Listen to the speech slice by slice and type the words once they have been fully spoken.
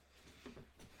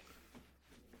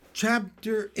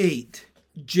Chapter 8.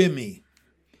 Jimmy.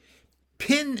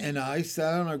 Pin and I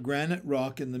sat on a granite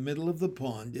rock in the middle of the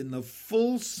pond in the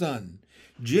full sun.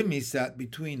 Jimmy sat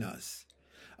between us.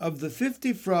 Of the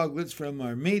 50 froglets from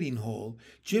our mating hole,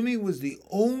 Jimmy was the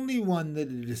only one that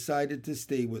had decided to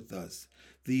stay with us.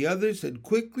 The others had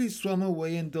quickly swum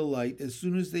away in delight as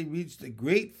soon as they reached the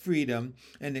great freedom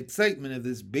and excitement of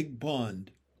this big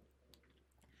pond.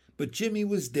 But Jimmy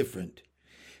was different.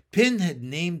 Pin had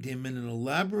named him in an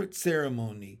elaborate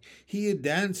ceremony. He had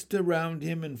danced around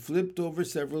him and flipped over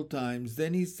several times.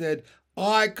 Then he said,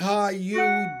 "I call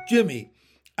you Jimmy,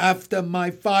 after my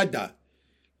father."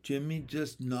 Jimmy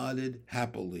just nodded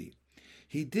happily.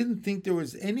 He didn't think there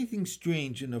was anything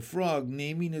strange in a frog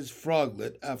naming his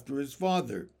froglet after his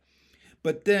father.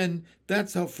 But then,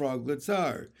 that's how froglets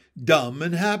are, dumb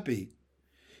and happy.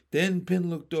 Then Pin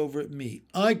looked over at me.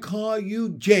 "I call you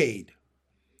Jade."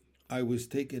 I was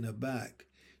taken aback.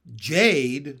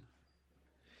 "Jade?"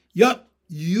 "Yup,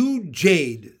 you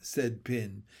Jade," said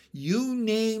Pin. "You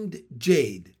named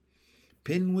Jade."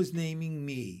 Pin was naming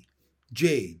me.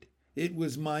 Jade. It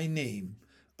was my name.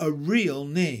 A real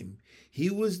name. He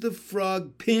was the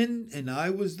frog Pin and I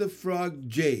was the frog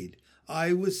Jade.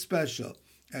 I was special.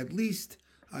 At least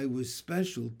I was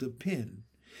special to Pin.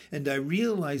 And I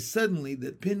realized suddenly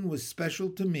that Pin was special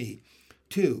to me,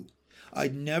 too.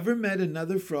 I'd never met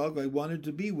another frog I wanted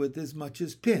to be with as much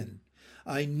as Pin.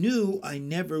 I knew I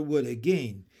never would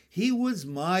again. He was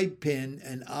my Pin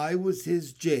and I was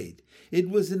his Jade. It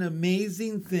was an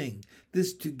amazing thing,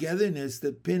 this togetherness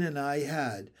that Pin and I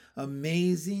had.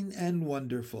 Amazing and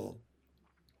wonderful.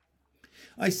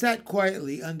 I sat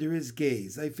quietly under his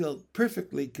gaze. I felt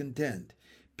perfectly content.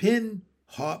 Pin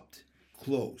hopped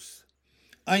close.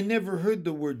 "I never heard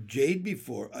the word Jade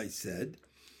before," I said.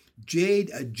 "Jade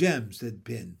a gem," said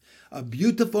Pin. "A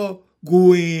beautiful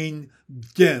green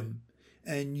gem.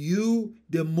 And you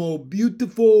the most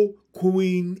beautiful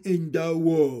queen in the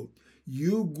world.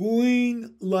 You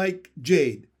green like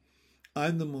jade."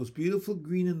 "I'm the most beautiful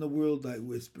green in the world," I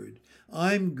whispered.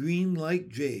 "I'm green like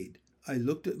jade." I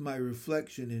looked at my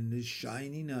reflection in his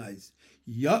shining eyes.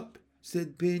 "Yup,"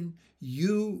 said Pin,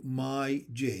 "you my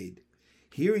jade."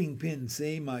 Hearing Pin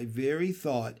say my very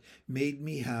thought made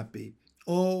me happy.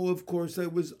 Oh, of course I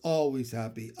was always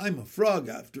happy. I'm a frog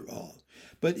after all.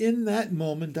 But in that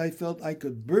moment I felt I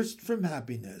could burst from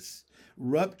happiness.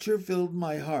 Rapture filled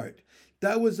my heart.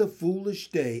 That was a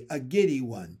foolish day, a giddy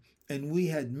one, and we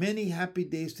had many happy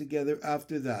days together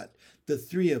after that, the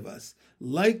three of us,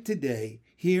 like today,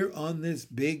 here on this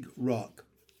big rock.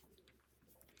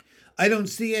 "I don't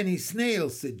see any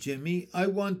snails," said Jimmy. "I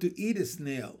want to eat a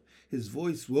snail." His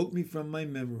voice woke me from my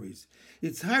memories.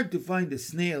 "It's hard to find a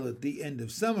snail at the end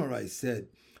of summer," I said.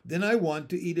 "Then I want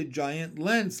to eat a giant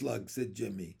land slug," said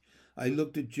Jimmy. I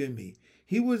looked at Jimmy.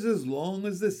 He was as long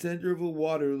as the center of a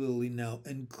water lily now,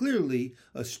 and clearly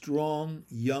a strong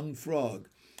young frog.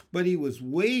 But he was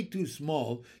way too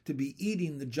small to be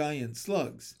eating the giant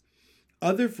slugs.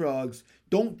 Other frogs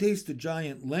don't taste a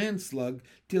giant land slug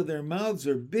till their mouths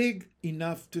are big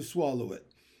enough to swallow it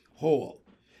whole.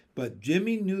 But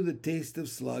Jimmy knew the taste of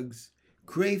slugs,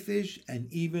 crayfish,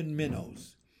 and even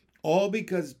minnows. All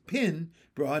because Pin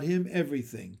brought him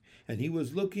everything, and he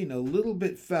was looking a little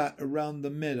bit fat around the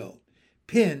middle.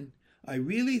 "Pin, I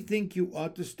really think you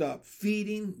ought to stop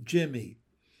feeding Jimmy."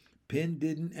 Pin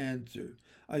didn't answer.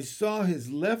 I saw his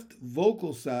left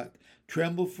vocal sac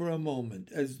tremble for a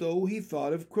moment, as though he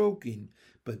thought of croaking,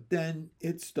 but then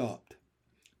it stopped.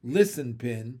 "Listen,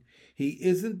 Pin. He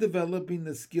isn't developing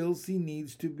the skills he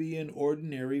needs to be an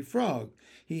ordinary frog.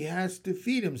 He has to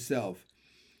feed himself."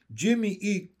 "Jimmy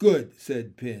eat good,"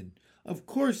 said Pin. "Of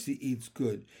course he eats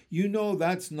good. You know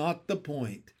that's not the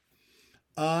point."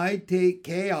 "I take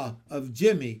care of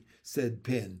Jimmy," said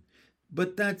Pin.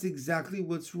 "But that's exactly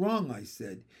what's wrong," I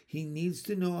said. "He needs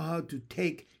to know how to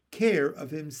take care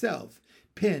of himself.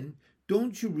 Pin,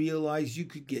 don't you realize you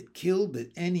could get killed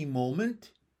at any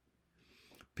moment?"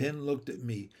 Pin looked at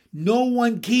me. "No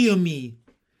one kill me."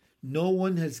 "No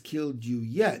one has killed you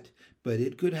yet, but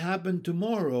it could happen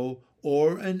tomorrow,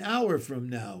 or an hour from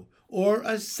now, or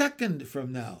a second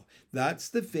from now. That's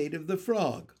the fate of the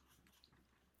frog."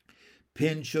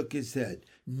 Pin shook his head.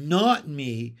 "Not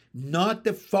me, not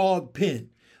the frog Pin.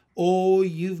 Oh,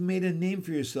 you've made a name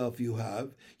for yourself, you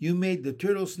have. You made the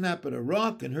turtle snap at a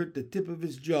rock and hurt the tip of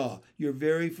his jaw your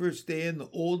very first day in the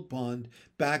old pond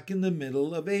back in the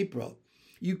middle of April.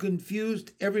 You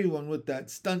confused everyone with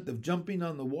that stunt of jumping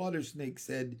on the water snake's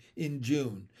head in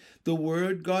June. The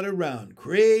word got around,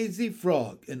 crazy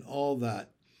frog and all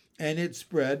that. And it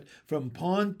spread from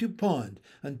pond to pond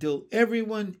until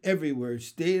everyone everywhere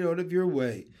stayed out of your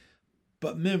way.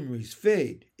 But memories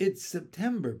fade. It's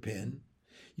September, Pin.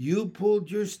 You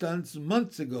pulled your stunts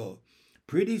months ago.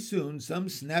 Pretty soon some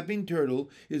snapping turtle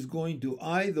is going to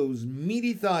eye those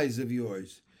meaty thighs of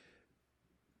yours.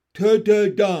 Turtle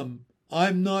dumb.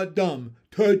 I'm not dumb.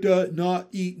 Turtle not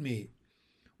eat me.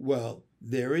 Well,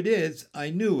 there it is. I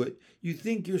knew it. You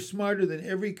think you're smarter than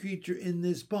every creature in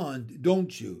this pond,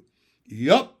 don't you?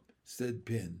 Yup, said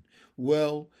Pin.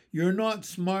 Well, you're not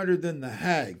smarter than the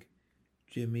hag.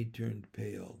 Jimmy turned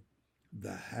pale.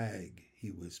 The hag, he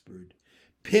whispered.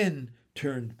 Pin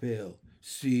turned pale.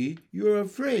 See, you're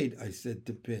afraid, I said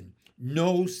to Pin.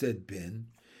 No, said Pin.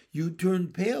 You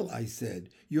turned pale, I said.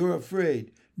 You're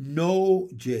afraid. No,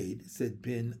 Jade, said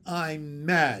Pin. I'm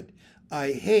mad.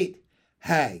 I hate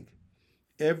hag.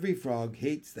 Every frog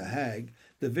hates the hag.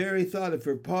 The very thought of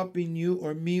her popping you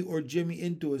or me or Jimmy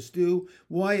into a stew,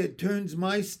 why, it turns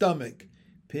my stomach.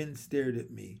 Pin stared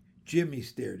at me. Jimmy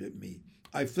stared at me.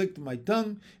 I flicked my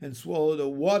tongue and swallowed a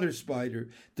water spider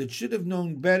that should have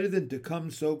known better than to come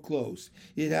so close.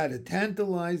 It had a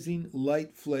tantalizing,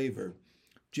 light flavor.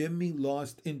 Jimmy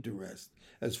lost interest,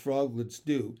 as froglets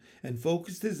do, and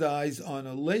focused his eyes on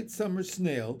a late summer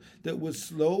snail that was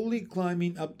slowly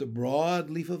climbing up the broad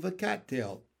leaf of a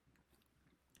cattail.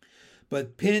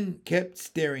 But Pin kept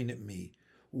staring at me.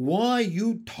 Why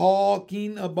you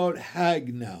talking about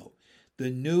hag now? The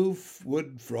new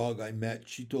wood frog I met,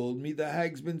 she told me. The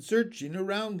hag's been searching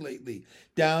around lately,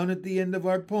 down at the end of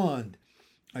our pond.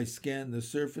 I scanned the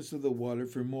surface of the water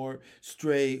for more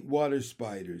stray water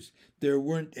spiders. There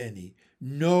weren't any.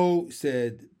 No,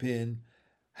 said Pin.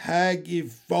 Hag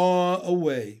is far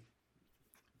away.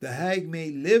 The hag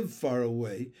may live far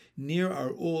away, near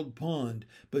our old pond,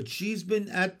 but she's been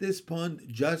at this pond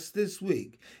just this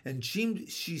week, and she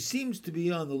seems to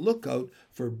be on the lookout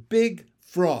for big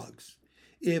frogs.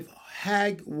 If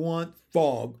hag want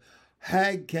fog,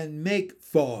 hag can make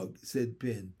fog, said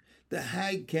Pin. The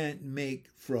hag can't make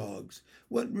frogs.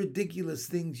 What ridiculous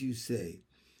things you say.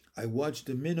 I watched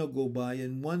a minnow go by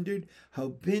and wondered how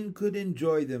Pin could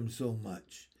enjoy them so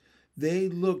much. They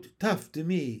looked tough to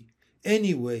me.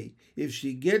 Anyway, if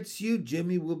she gets you,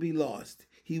 Jimmy will be lost.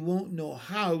 He won't know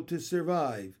how to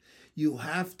survive. You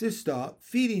have to stop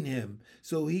feeding him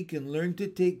so he can learn to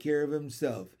take care of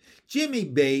himself. Jimmy,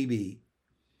 baby.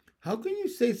 How can you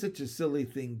say such a silly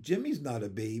thing? Jimmy's not a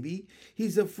baby.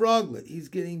 He's a froglet. He's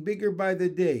getting bigger by the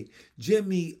day.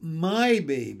 Jimmy, my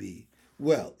baby.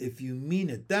 Well, if you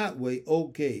mean it that way,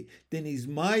 okay. Then he's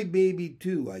my baby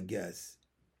too, I guess.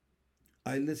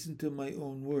 I listened to my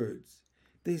own words.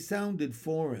 They sounded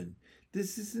foreign.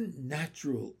 This isn't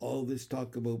natural, all this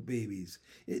talk about babies.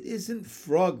 It isn't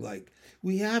frog-like.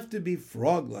 We have to be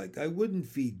frog-like. I wouldn't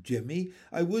feed Jimmy.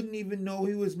 I wouldn't even know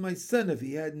he was my son if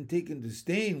he hadn't taken to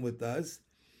staying with us.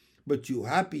 But you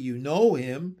happy you know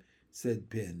him, said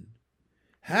Pin.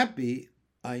 Happy?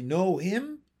 I know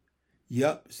him?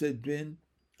 Yup, said Pin.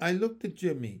 I looked at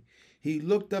Jimmy. He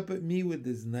looked up at me with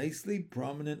his nicely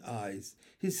prominent eyes.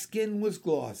 His skin was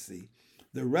glossy.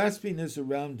 The raspiness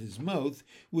around his mouth,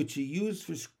 which he used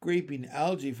for scraping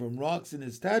algae from rocks in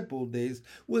his tadpole days,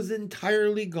 was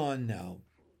entirely gone now.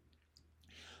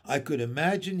 I could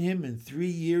imagine him in 3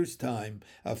 years' time,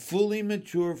 a fully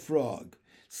mature frog,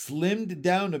 slimmed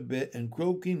down a bit and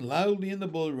croaking loudly in the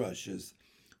bulrushes.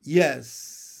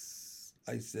 Yes,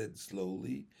 I said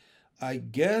slowly, I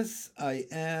guess I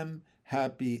am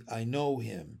happy I know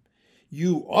him.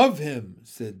 You of him,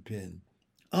 said Pin.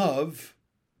 Of?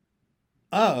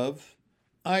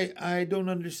 I don't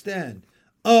understand.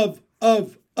 Of.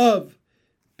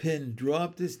 Pin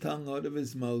dropped his tongue out of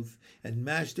his mouth and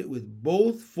mashed it with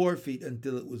both forefeet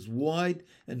until it was wide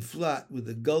and flat with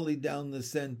a gully down the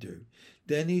center.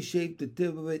 Then he shaped the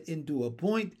tip of it into a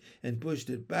point and pushed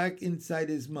it back inside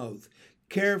his mouth,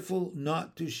 careful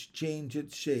not to change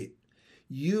its shape.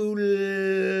 You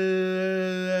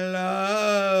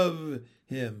love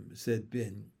him, said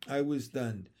Pin. I was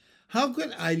stunned. How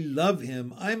could I love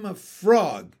him? I'm a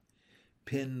frog.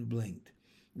 Pin blinked.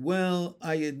 Well,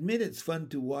 I admit it's fun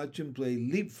to watch him play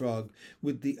leapfrog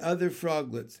with the other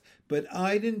froglets, but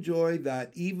I'd enjoy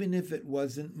that even if it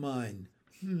wasn't mine.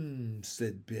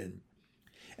 Said Pin.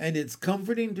 And it's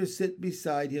comforting to sit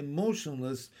beside him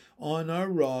motionless on our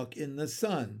rock in the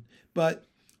sun. But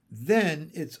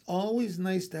then it's always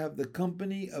nice to have the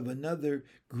company of another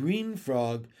green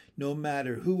frog, no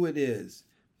matter who it is.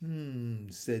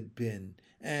 Said Pin.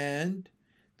 And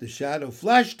the shadow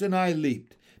flashed and I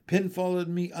leaped. Pin followed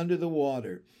me under the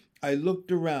water. I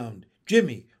looked around.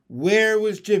 Jimmy, where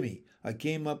was Jimmy? I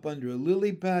came up under a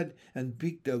lily pad and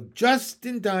peeked out just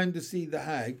in time to see the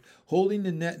hag holding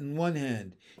the net in one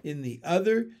hand. In the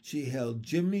other, she held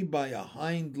Jimmy by a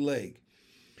hind leg.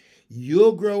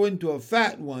 You'll grow into a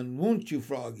fat one, won't you,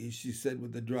 Froggy? She said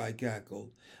with a dry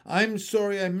cackle. I'm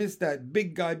sorry I missed that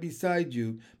big guy beside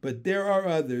you, but there are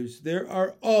others. There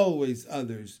are always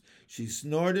others. She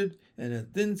snorted, and a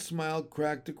thin smile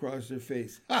cracked across her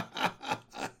face. Ha ha ha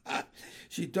ha ha!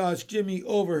 She tossed Jimmy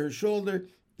over her shoulder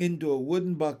into a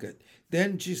wooden bucket.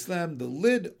 Then she slammed the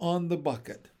lid on the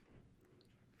bucket.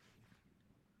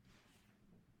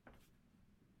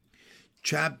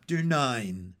 Chapter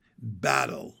 9.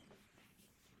 Battle.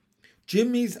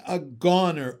 Jimmy's a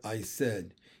goner, I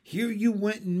said. Here you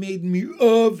went and made me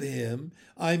love him,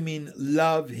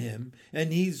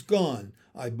 and he's gone.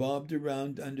 I bobbed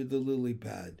around under the lily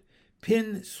pad.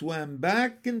 Pin swam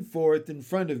back and forth in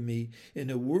front of me in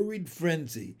a worried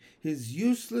frenzy. His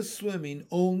useless swimming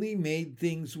only made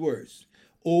things worse.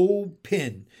 Oh,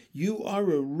 Pin, you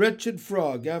are a wretched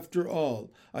frog after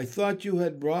all. I thought you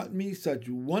had brought me such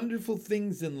wonderful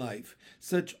things in life,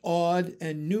 such odd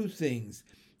and new things.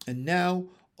 And now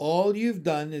all you've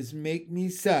done is make me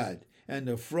sad, and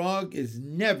a frog is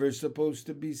never supposed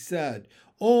to be sad.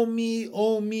 Oh me,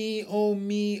 oh me, oh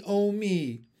me, oh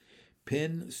me.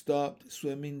 Pin stopped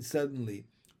swimming suddenly.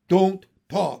 Don't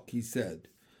talk, he said.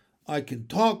 I can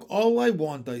talk all I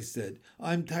want, I said.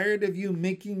 I'm tired of you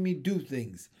making me do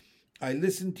things. I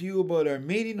listened to you about our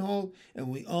mating hole, and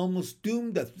we almost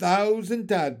doomed 1,000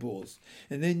 tadpoles.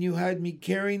 And then you had me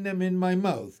carrying them in my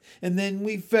mouth, and then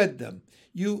we fed them.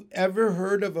 You ever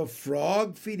heard of a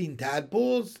frog feeding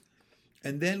tadpoles?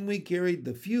 And then we carried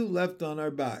the few left on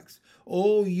our backs.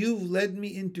 Oh, you've led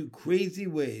me into crazy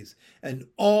ways, and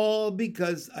all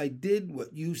because I did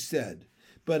what you said.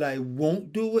 But I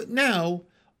won't do it now.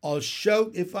 I'll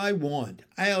shout if I want.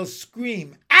 I'll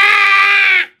scream,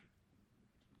 ah!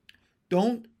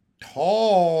 Don't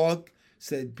talk,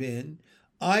 said Pin.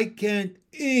 I can't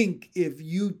ink if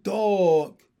you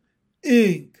talk.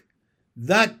 Ink.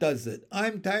 That does it.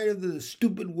 I'm tired of the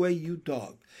stupid way you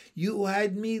talk. You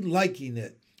had me liking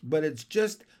it, but it's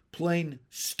just plain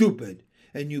stupid.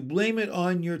 And you blame it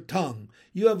on your tongue.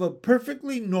 You have a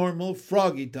perfectly normal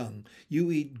froggy tongue.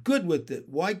 You eat good with it.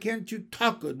 Why can't you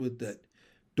talk good with it?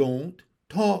 Don't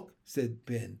talk, said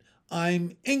Pin.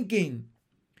 I'm inking.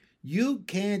 You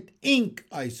can't ink,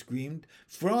 I screamed.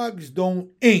 Frogs don't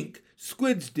ink.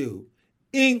 Squids do.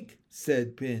 Ink,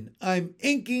 said Pin. I'm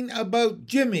inking about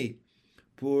Jimmy.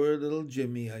 Poor little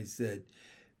Jimmy, I said.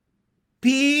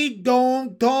 Pete,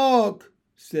 don't talk,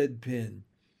 said Pin.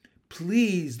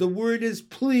 Please, the word is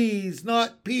please,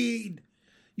 not peed.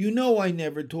 You know I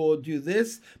never told you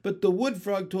this, but the wood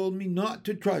frog told me not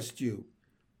to trust you.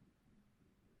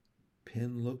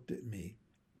 Pin looked at me.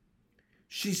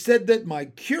 She said that my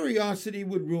curiosity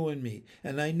would ruin me,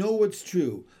 and I know it's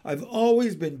true. I've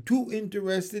always been too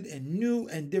interested in new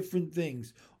and different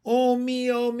things. Oh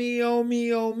me, oh me, oh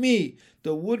me, oh me.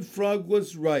 The wood frog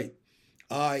was right.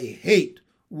 I hate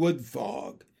wood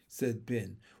frog, said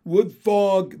Pin. Wood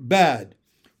frog bad.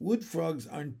 Wood frogs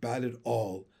aren't bad at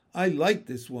all. I like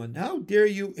this one. How dare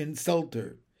you insult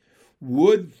her?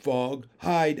 Wood frog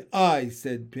hide eye,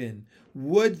 said Pin.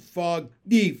 Wood frog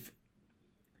thief.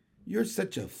 You're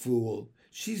such a fool.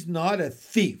 She's not a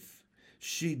thief.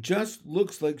 She just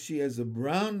looks like she has a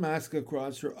brown mask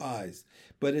across her eyes,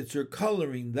 but it's her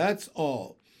coloring, that's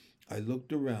all. I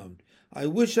looked around. I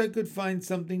wish I could find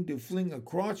something to fling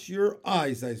across your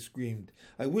eyes, I screamed.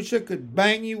 I wish I could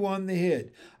bang you on the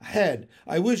head.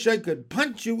 I wish I could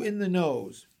punch you in the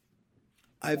nose.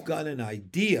 I've got an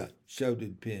idea,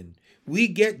 shouted Pin. We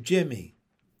get Jimmy.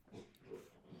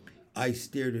 I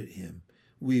stared at him.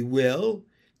 We will?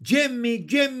 Jimmy,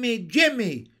 Jimmy,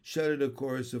 Jimmy, shouted a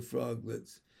chorus of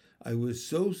froglets. I was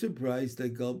so surprised I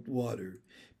gulped water.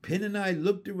 Pin and I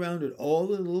looked around at all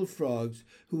the little frogs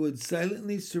who had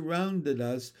silently surrounded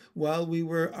us while we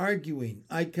were arguing.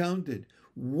 I counted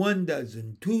 1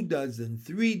 dozen, 2 dozen,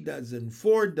 3 dozen,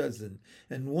 4 dozen,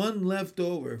 and one left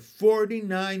over,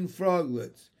 49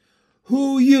 froglets.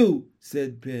 Who you?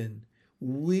 Said Pin.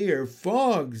 We're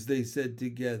frogs, they said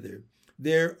together.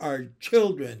 There are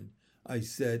children, I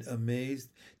said, amazed.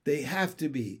 They have to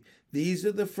be. These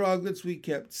are the froglets we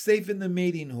kept safe in the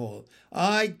mating hole.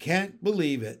 I can't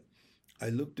believe it. I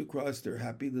looked across their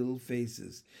happy little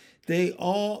faces. They've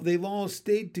all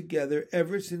stayed together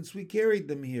ever since we carried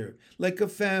them here, like a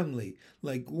family,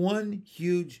 like one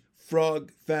huge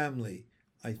frog family.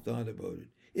 I thought about it.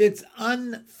 It's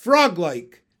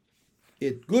unfrog-like.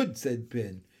 It good, said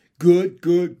Pin. Good,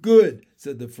 good, good,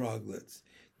 said the froglets.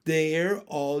 They're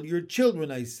all your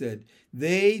children, I said.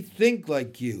 They think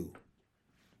like you.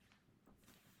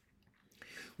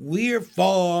 We're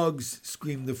frogs,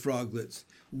 screamed the froglets.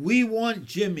 We want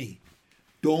Jimmy.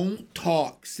 Don't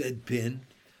talk, said Pin.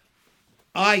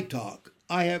 I talk.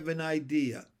 I have an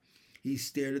idea. He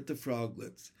stared at the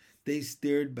froglets. They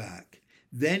stared back.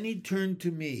 Then he turned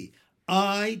to me.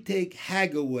 I take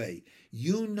hag away.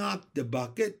 You knock the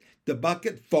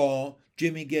bucket fall,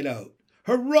 Jimmy get out.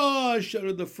 Hurrah!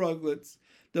 Shouted the froglets.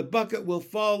 The bucket will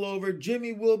fall over,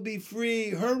 Jimmy will be free.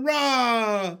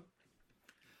 Hurrah!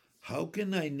 How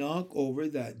can I knock over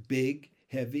that big,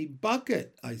 heavy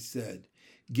bucket? I said.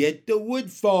 Get the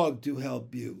wood frog to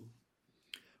help you.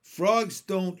 Frogs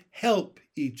don't help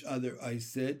each other, I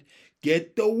said.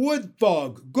 Get the wood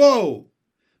frog, go!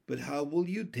 But how will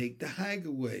you take the hag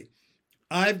away?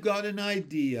 I've got an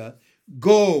idea.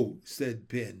 Go, said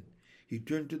Pin. He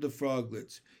turned to the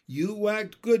froglets. You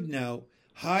act good now.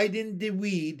 Hide in the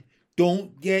weed.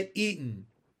 Don't get eaten.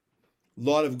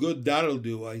 Lot of good that'll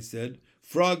do, I said.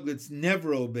 Froglets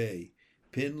never obey.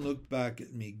 Pin looked back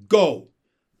at me. Go!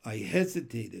 I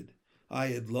hesitated. I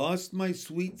had lost my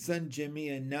sweet son Jimmy,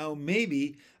 and now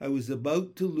maybe I was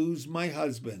about to lose my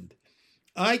husband.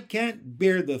 I can't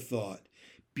bear the thought.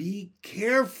 Be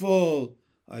careful,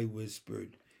 I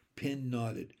whispered. Pin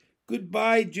nodded.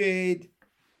 Goodbye, Jade.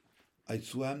 I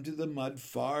swam to the mud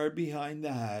far behind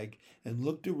the hag and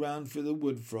looked around for the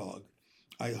wood frog.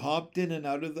 I hopped in and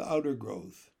out of the outer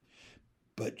growth,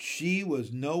 but she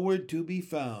was nowhere to be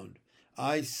found.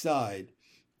 I sighed.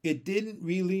 It didn't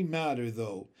really matter,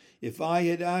 though. If I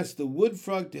had asked the wood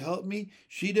frog to help me,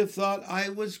 she'd have thought I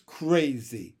was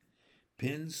crazy.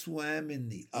 Pin swam in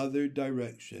the other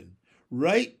direction,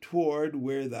 right toward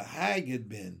where the hag had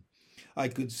been. I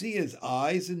could see his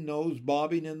eyes and nose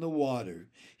bobbing in the water.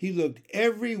 He looked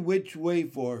every which way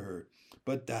for her,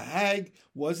 but the hag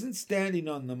wasn't standing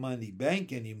on the muddy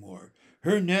bank anymore.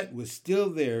 Her net was still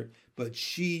there, but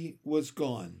she was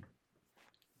gone.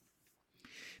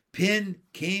 Pin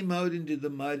came out into the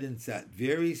mud and sat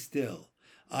very still.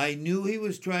 I knew he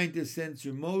was trying to sense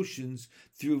her motions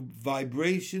through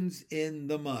vibrations in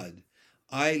the mud.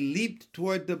 I leaped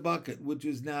toward the bucket, which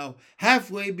was now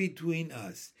halfway between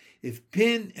us. If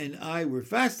Pin and I were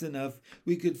fast enough,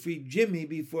 we could free Jimmy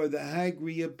before the hag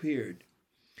reappeared.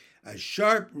 A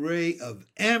sharp ray of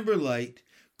amber light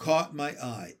caught my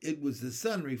eye. It was the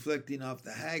sun reflecting off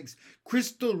the hag's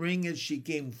crystal ring as she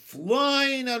came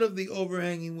flying out of the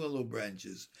overhanging willow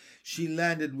branches. She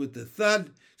landed with a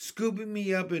thud, scooping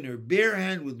me up in her bare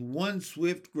hand with one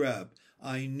swift grab.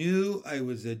 I knew I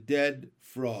was a dead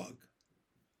frog.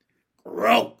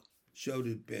 Croak!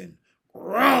 Shouted Pin.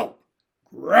 Croak!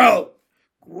 Croak!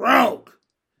 Croak!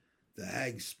 The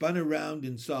hag spun around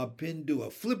and saw Pin do a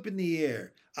flip in the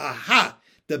air. Aha!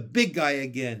 The big guy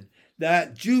again.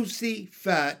 That juicy,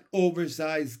 fat,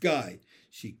 oversized guy.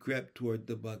 She crept toward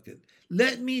the bucket.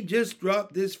 Let me just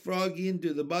drop this froggy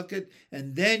into the bucket,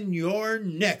 and then you're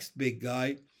next, big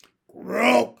guy.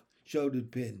 Croak!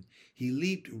 Shouted Pin. He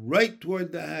leaped right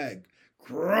toward the hag.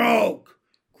 Croak!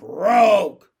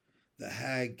 Croak! The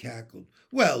hag cackled.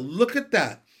 Well, look at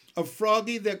that. A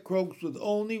froggy that croaks with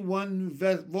only one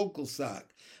vocal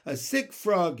sac. A sick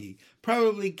froggy.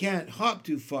 Probably can't hop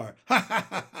too far. Ha ha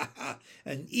ha ha ha.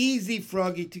 An easy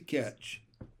froggy to catch.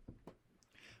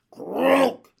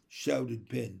 Croak! Shouted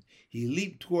Pin. He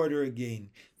leaped toward her again.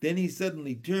 Then he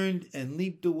suddenly turned and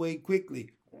leaped away quickly.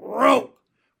 Croak!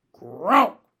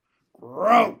 Croak!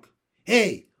 Croak!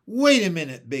 Hey, wait a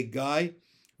minute, big guy.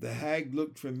 The hag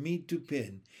looked from me to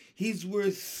Pin. He's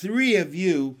worth 3 of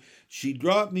you. She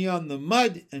dropped me on the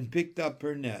mud and picked up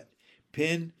her net.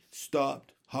 Pin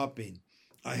stopped hopping.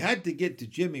 I had to get to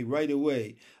Jimmy right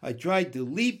away. I tried to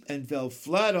leap and fell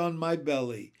flat on my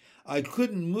belly. I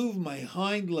couldn't move my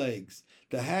hind legs.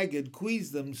 The hag had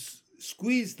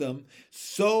squeezed them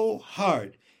so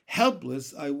hard.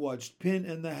 Helpless, I watched Pin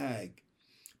and the hag.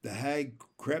 The hag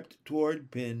crept toward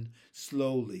Pin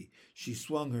slowly. She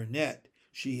swung her net.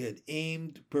 She had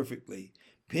aimed perfectly.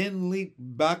 Pin leaped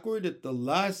backward at the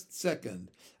last second.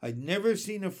 I'd never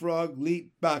seen a frog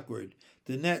leap backward.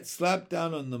 The net slapped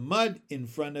down on the mud in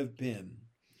front of Pin.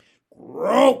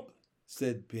 Croak!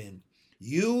 Said Pin.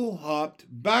 You hopped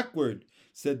backward,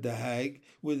 said the hag,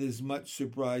 with as much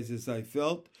surprise as I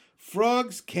felt.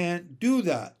 Frogs can't do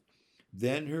that.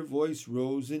 Then her voice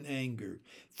rose in anger.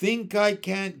 Think I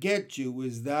can't get you,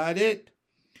 is that it?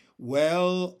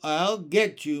 Well, I'll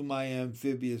get you, my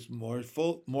amphibious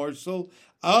morsel.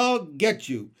 I'll get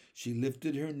you. She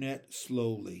lifted her net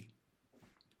slowly.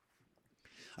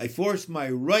 I forced my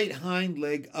right hind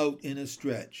leg out in a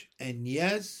stretch, and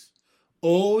yes,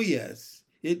 oh yes,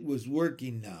 it was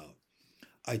working now.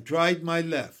 I tried my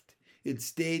left. It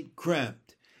stayed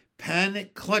cramped.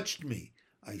 Panic clutched me.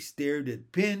 I stared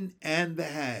at Pin and the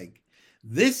hag.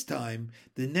 This time,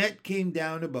 the net came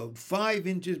down about 5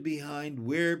 inches behind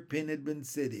where Pin had been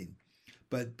sitting.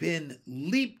 but Pin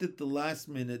leaped at the last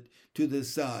minute to the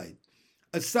side.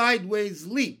 A sideways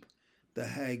leap! The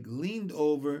hag leaned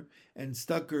over and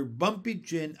stuck her bumpy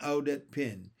chin out at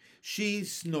Pin. She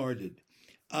snorted.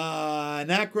 An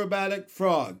acrobatic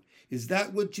frog. Is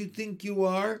that what you think you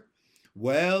are?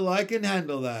 Well, I can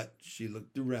handle that. She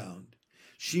looked around.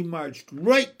 She marched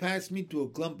right past me to a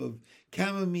clump of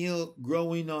chamomile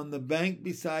growing on the bank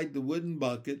beside the wooden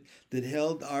bucket that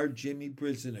held our Jimmy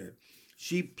prisoner.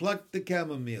 She plucked the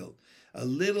chamomile. A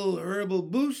little herbal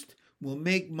boost will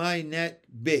make my net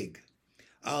big.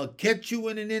 I'll catch you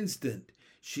in an instant.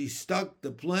 She stuck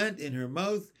the plant in her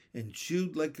mouth and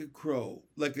chewed like a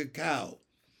cow.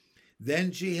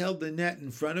 Then she held the net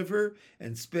in front of her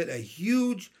and spit a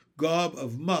huge gob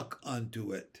of muck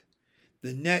onto it.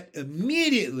 The net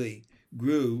immediately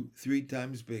grew 3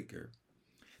 times bigger.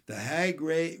 The hag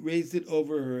raised it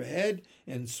over her head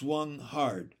and swung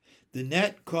hard. The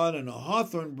net caught on a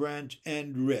hawthorn branch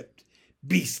and ripped.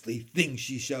 Beastly thing,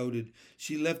 she shouted.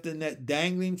 She left the net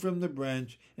dangling from the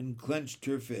branch and clenched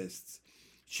her fists.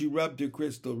 She rubbed her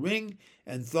crystal ring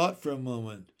and thought for a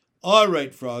moment. All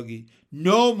right, Froggy,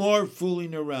 no more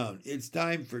fooling around. It's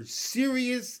time for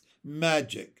serious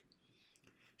magic.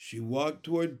 She walked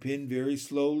toward Pin very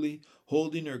slowly,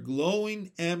 holding her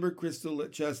glowing amber crystal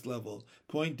at chest level,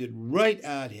 pointed right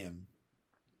at him.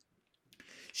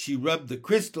 She rubbed the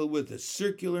crystal with a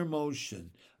circular motion.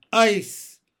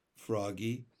 Ice,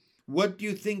 Froggy. What do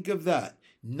you think of that?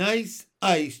 Nice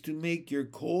ice to make your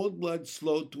cold blood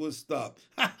slow to a stop.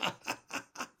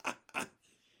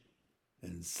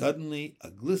 And suddenly a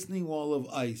glistening wall of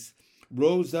ice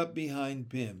rose up behind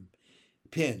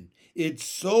Pin. It's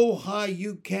so high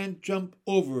you can't jump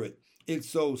over it. It's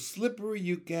so slippery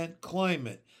you can't climb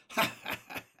it.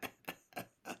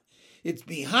 It's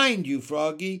behind you,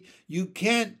 Froggy. You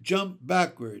can't jump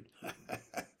backward.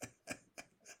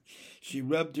 She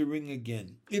rubbed her ring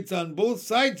again. It's on both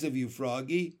sides of you,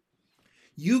 Froggy.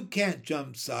 You can't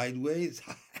jump sideways.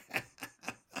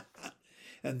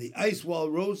 And the ice wall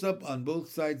rose up on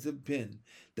both sides of Pin.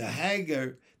 The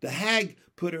hag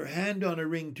put her hand on her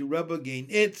ring to rub again.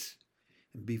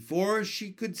 And before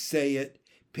she could say it,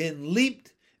 Pin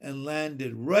leaped and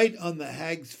landed right on the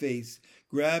hag's face,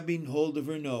 grabbing hold of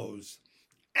her nose.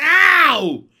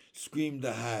 Ow! Screamed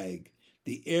the hag.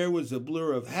 The air was a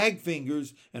blur of hag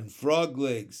fingers and frog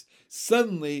legs.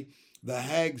 Suddenly, the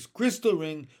hag's crystal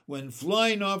ring went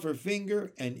flying off her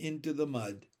finger and into the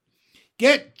mud.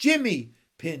 Get Jimmy!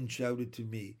 Pin shouted to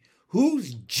me.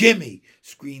 Who's Jimmy?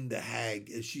 Screamed the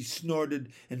hag as she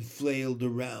snorted and flailed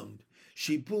around.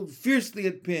 She pulled fiercely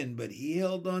at Pin, but he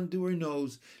held on to her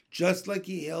nose just like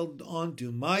he held on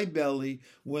to my belly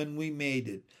when we made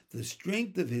it. The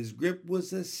strength of his grip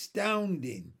was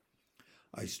astounding.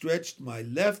 I stretched my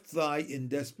left thigh in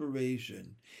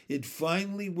desperation. It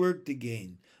finally worked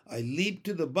again. I leaped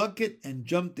to the bucket and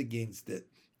jumped against it.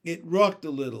 It rocked a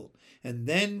little and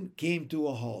then came to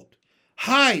a halt.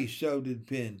 High! Shouted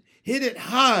Pin. Hit it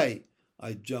high!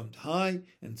 I jumped high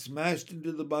and smashed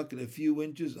into the bucket a few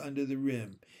inches under the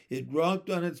rim. It rocked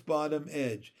on its bottom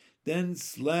edge, then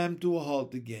slammed to a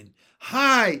halt again.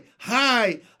 High!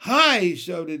 High! High!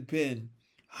 Shouted Pin.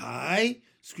 High?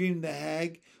 Screamed the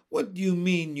hag. What do you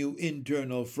mean, you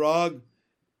infernal frog?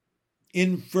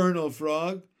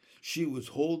 She was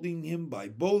holding him by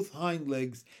both hind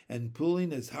legs and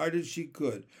pulling as hard as she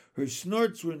could. Her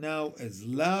snorts were now as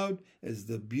loud as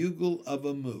the bugle of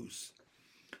a moose.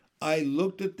 I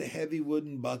looked at the heavy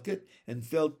wooden bucket and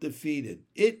felt defeated.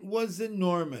 It was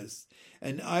enormous,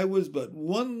 and I was but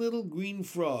one little green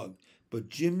frog, but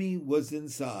Jimmy was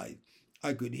inside.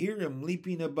 I could hear him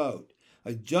leaping about.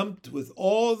 I jumped with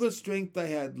all the strength I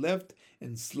had left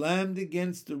and slammed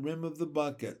against the rim of the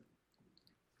bucket.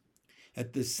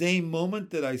 At the same moment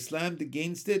that I slammed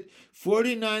against it,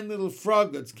 49 little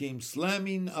froglets came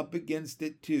slamming up against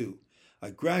it too. I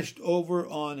crashed over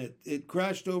on it. It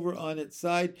crashed over on its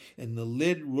side, and the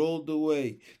lid rolled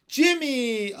away.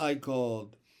 Jimmy! I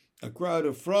called. A crowd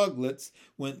of froglets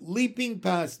went leaping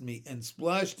past me and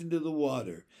splashed into the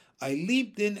water. I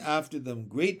leaped in after them,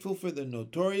 grateful for the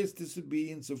notorious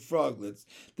disobedience of froglets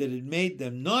that had made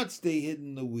them not stay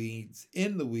hidden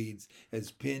in the weeds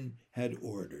as Pin had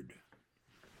ordered.